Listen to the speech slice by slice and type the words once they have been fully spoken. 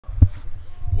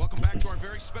Welcome back to our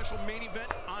very special main event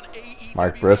on AEW.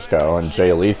 Mark Briscoe and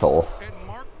Jay Lethal. And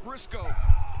Mark Briscoe,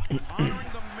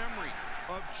 honoring the memory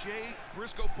of Jay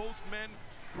Briscoe, both men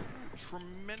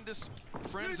tremendous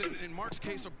friends, and in Mark's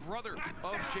case, a brother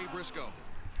of Jay Briscoe.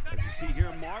 As you see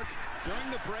here, Mark,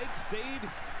 during the break, stayed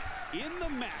in the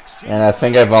match. And I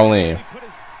think I've only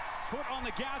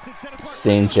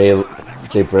seen Jay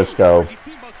Briscoe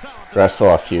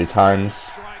wrestle a few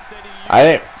times.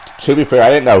 To be fair, I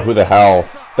didn't know who the hell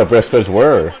the Briscoes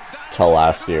were till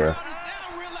last year.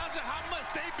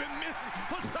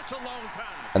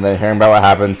 And then hearing about what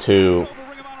happened to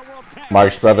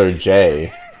Mark's brother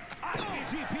Jay,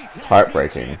 it's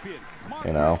heartbreaking,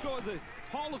 you know.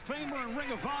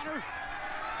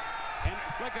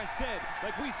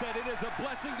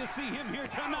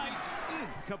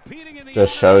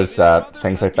 Just shows that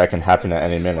things like that can happen at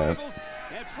any minute.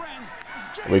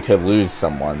 We could lose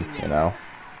someone, you know,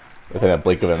 within a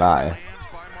blink of an eye.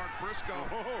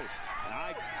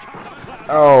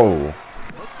 Oh.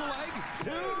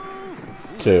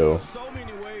 Two. So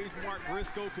many ways Mark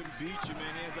Briscoe can beat you,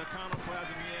 man. He has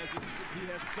iconoclasm.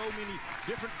 He has so many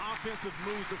different offensive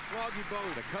moves. The froggy bow,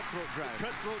 the cutthroat drive.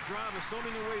 There's so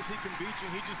many ways he can beat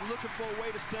you. He's just looking for a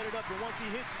way to set it up, and once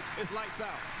he hits, it's lights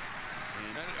out.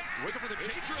 And looking for the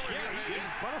Jay Driller. He's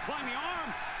butterflying the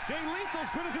arm. Jay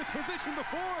Lethal's been in this position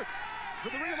before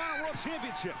for the Ring of Honor World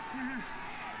Championship.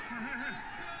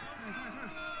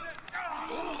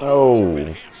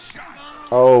 Oh.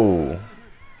 Oh.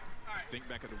 Think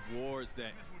back of the wars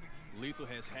that Lethal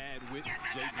has had with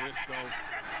Jay Briscoe.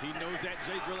 He knows that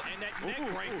Jay Driller and that neck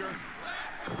breaker.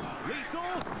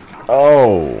 Lethal.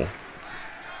 Oh.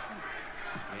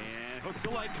 And hooks the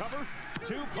leg cover.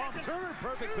 Two pump Turner,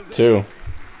 perfect position. Two. And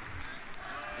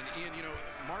Ian, you know,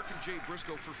 Mark and Jay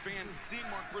Briscoe, for fans, seeing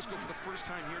Mark Briscoe for the first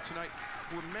time here tonight,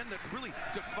 were men that really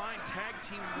defined tag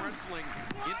team wrestling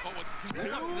in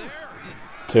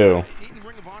Two.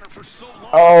 Ring of Honor for so long.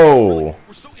 Oh.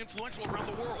 Were so influential around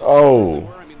the world.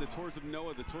 Oh. I mean, the tours of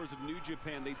Noah, the tours of New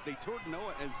Japan, they toured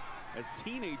Noah as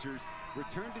teenagers,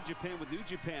 returned to Japan with New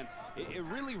Japan. It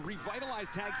really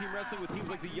revitalized tag team wrestling with teams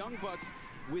like the Young Bucks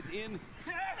within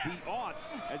the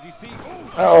aughts, as you see.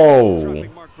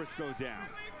 Dropping Mark Briscoe down.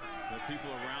 The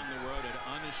people around the world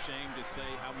are unashamed to say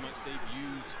how much they've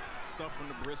used stuff from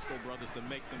the Briscoe brothers to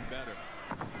make them better.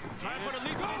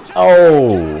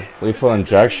 Oh, lethal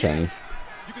injection.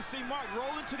 You can see Mark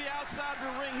rolling to the outside of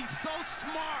the ring. He's so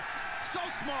smart, so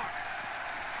smart.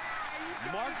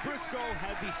 Mark Briscoe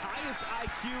had the highest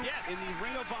IQ in the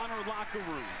Ring of Honor locker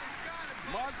room.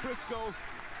 Mark Briscoe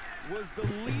was the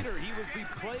leader. He was the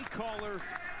play caller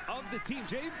of the team.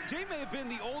 Jay may have been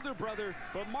the older brother,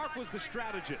 but Mark was the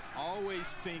strategist.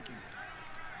 Always thinking.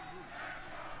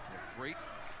 A great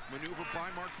maneuver by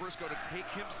Mark Briscoe to take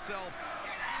himself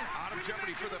out of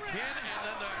jeopardy for the pin, and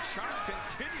then the charge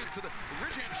continues to the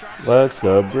ridge-hand chops. Let's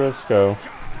go, Briscoe.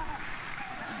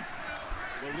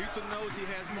 Well, Lethal knows he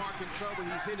has Mark in trouble.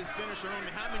 He's hit his finisher on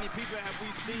him. How many people have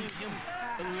we seen him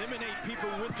eliminate people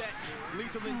with that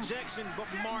lethal injection? But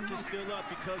Mark is still up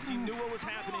because he knew what was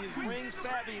happening. His ring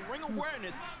savvy, ring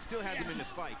awareness still has him in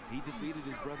this fight. He defeated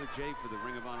his brother Jay for the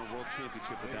Ring of Honor World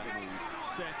Championship with that move.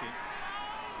 Second.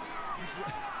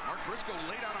 Mark Briscoe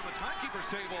laid out on the timekeeper's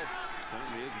table.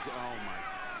 Certainly is. Oh my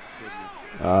goodness.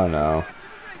 Oh no.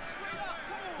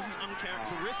 This is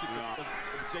uncharacteristic of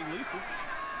Jay Lethal.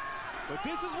 But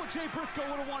this is what Jay Briscoe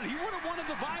would have wanted. He would have wanted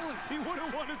the violence. He would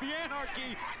have wanted the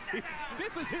anarchy.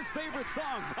 This is his favorite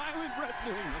song, violent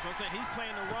wrestling. That's what I'm saying. He's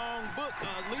playing the wrong book.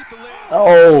 Lethal is.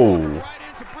 Oh. Right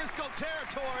into Briscoe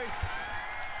territory.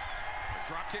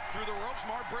 Drop kick through the ropes.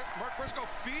 Mark Briscoe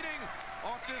feeding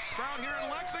off this crowd here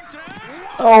in Lexington.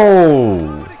 Oh.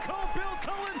 Somebody call Bill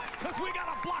Cullen, because we got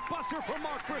a blockbuster for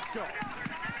Mark Briscoe. And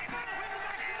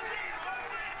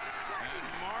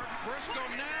Mark Briscoe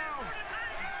now,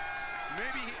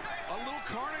 maybe a little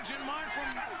carnage in mind from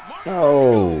Mark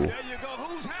Briscoe. There you go.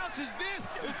 Whose house is this?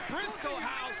 It's Briscoe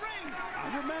house. I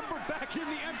remember back in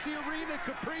the empty arena,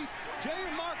 Caprice, Jay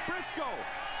and Mark Briscoe.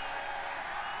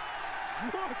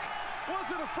 Mark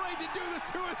wasn't afraid to do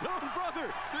this to his own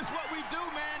brother. This is what we do,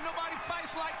 man. Nobody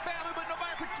fights like family, but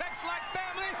nobody protects like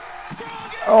family.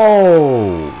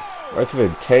 Oh, right to the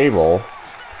table.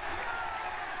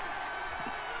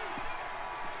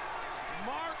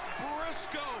 Mark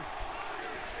Briscoe.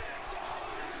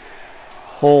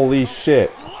 Holy shit.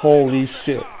 Holy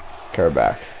shit.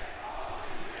 Kerback.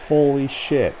 Holy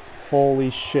shit.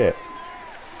 Holy shit.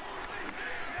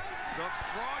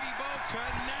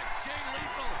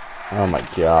 Oh my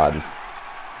god.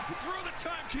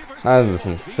 That is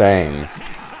insane.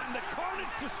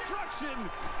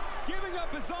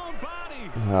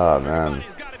 Oh man.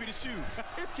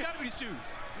 AEW shoes.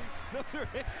 Those are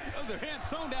hands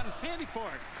sewn down in Sandy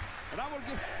Park. And I want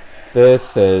to give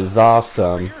This is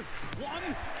awesome.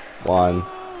 One,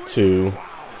 two,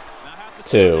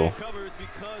 two. cover is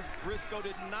because Briscoe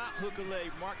did not hook a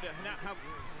leg. Mark did not have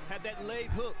had that leg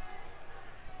hooked.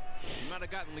 He might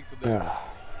have gotten lethal there.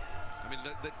 I mean,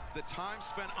 the time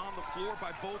spent on the floor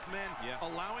by both men,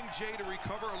 allowing Jay to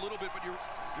recover a little bit, but you're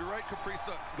right, Caprice,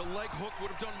 the leg hook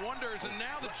would have done wonders, and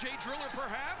now the Jay Driller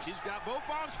perhaps. He's got both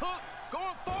arms hooked,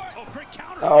 going for it. Oh, great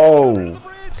counter. Oh,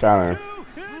 counter.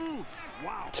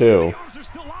 Wow. Two. The arms are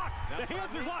still locked. The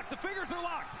hands are locked. The fingers are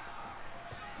locked.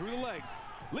 Through the legs.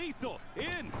 Lethal.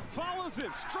 In. Follows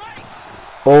him. Strike.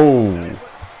 Oh.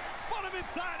 Spun him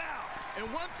inside out. And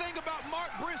one thing about Mark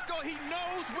Briscoe, he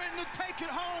knows when to take it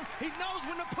home. He knows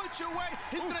when to put you away.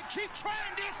 He's going to keep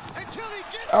trying this until he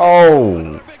gets it. Oh.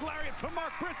 Another big lariat from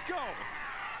Mark Briscoe.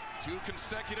 2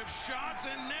 consecutive shots,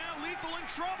 and now Lethal in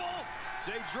trouble.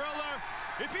 Jay Driller.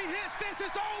 If he hits this,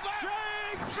 it's over.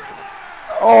 Jay Driller.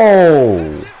 Oh.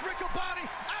 That's it, Riccaboni.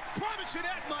 I promise you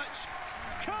that much.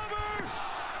 Cover.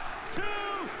 2,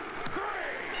 3.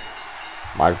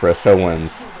 Mark Briscoe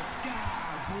wins.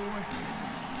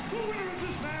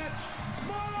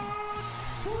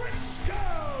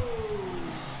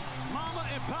 Mama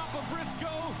and Papa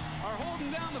Briscoe are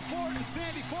holding down the fort in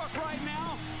Sandy Fork right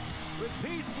now with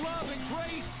peace, love, and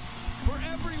grace for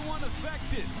everyone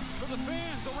affected. For the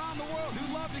fans around the world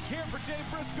who love and care for Jay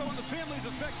Briscoe and the families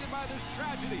affected by this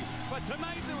tragedy. But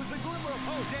tonight there was a glimmer of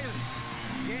hope.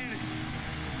 Janet,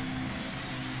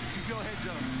 keep your heads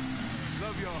up.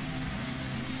 Love y'all.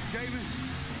 Jamin,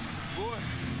 boy,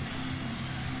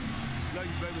 love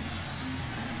you, baby.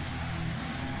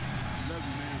 Love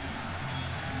you, man.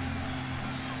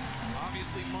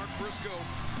 Obviously, Mark Briscoe,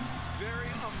 very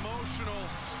emotional.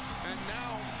 And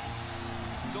now,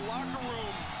 the locker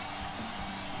room.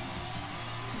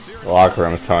 The locker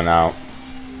room's coming out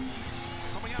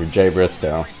for Jay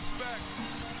Briscoe. Respect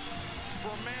for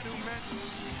a man who meant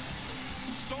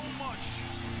so much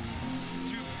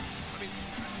to, I mean,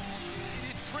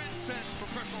 it transcends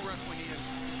professional wrestling, Ian.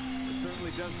 It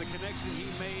certainly does. The connection he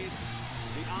made,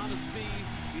 the honesty,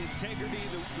 the integrity,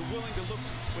 the willing to look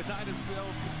without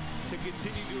himself, to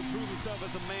continue to improve himself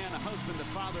as a man, a husband, a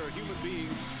father, a human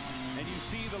being. And you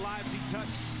see the lives he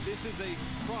touched. This is a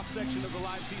cross-section of the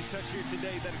lives he's touched here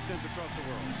today that extends across the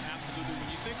world. Absolutely.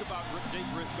 When you think about Jay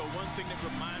Briscoe, one thing that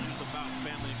reminds us about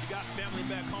family. If you got family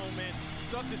back home, man,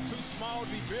 stuff is too small to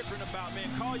be bickering about, man.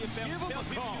 Call your family. Tell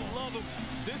people you love them.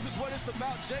 This is what it's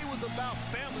about. Jay was about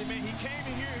family, man. He came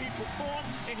in here, he performed,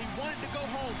 and he wanted to go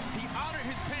home. He honored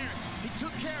his parents. He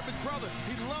took care of his brother.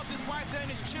 He loved his wife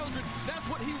and his children. That's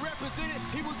what he represented.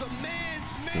 He was a man's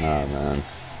man. Oh, man.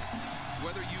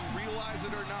 Whether you realize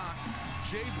it or not,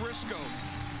 Jay Briscoe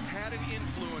had an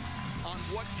influence on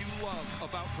what you love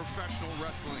about professional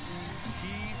wrestling.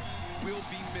 He will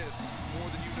be missed more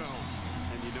than you know.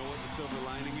 And you know what the silver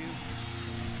lining is?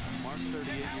 Mark's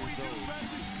 38 years old.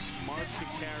 Mark can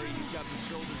carry, he's got the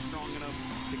shoulders strong enough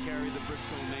to carry the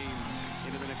Briscoe name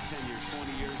into the next 10 years,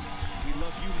 20 years. We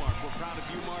love you, Mark. We're proud of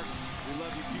you, Mark. We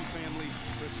love you, Q family,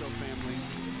 Briscoe family.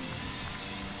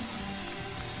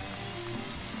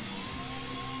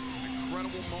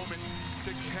 Incredible moment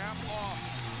to cap off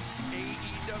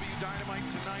AEW Dynamite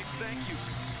tonight. Thank you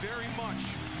very much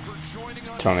for joining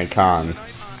us. Tony Khan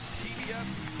tonight on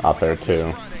TBS. out there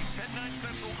too. Friday, 10/9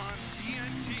 Central on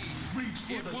TNT.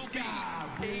 It will be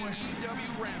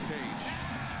AEW Rampage.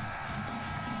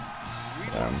 We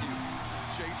love you,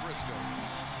 Jay Briscoe.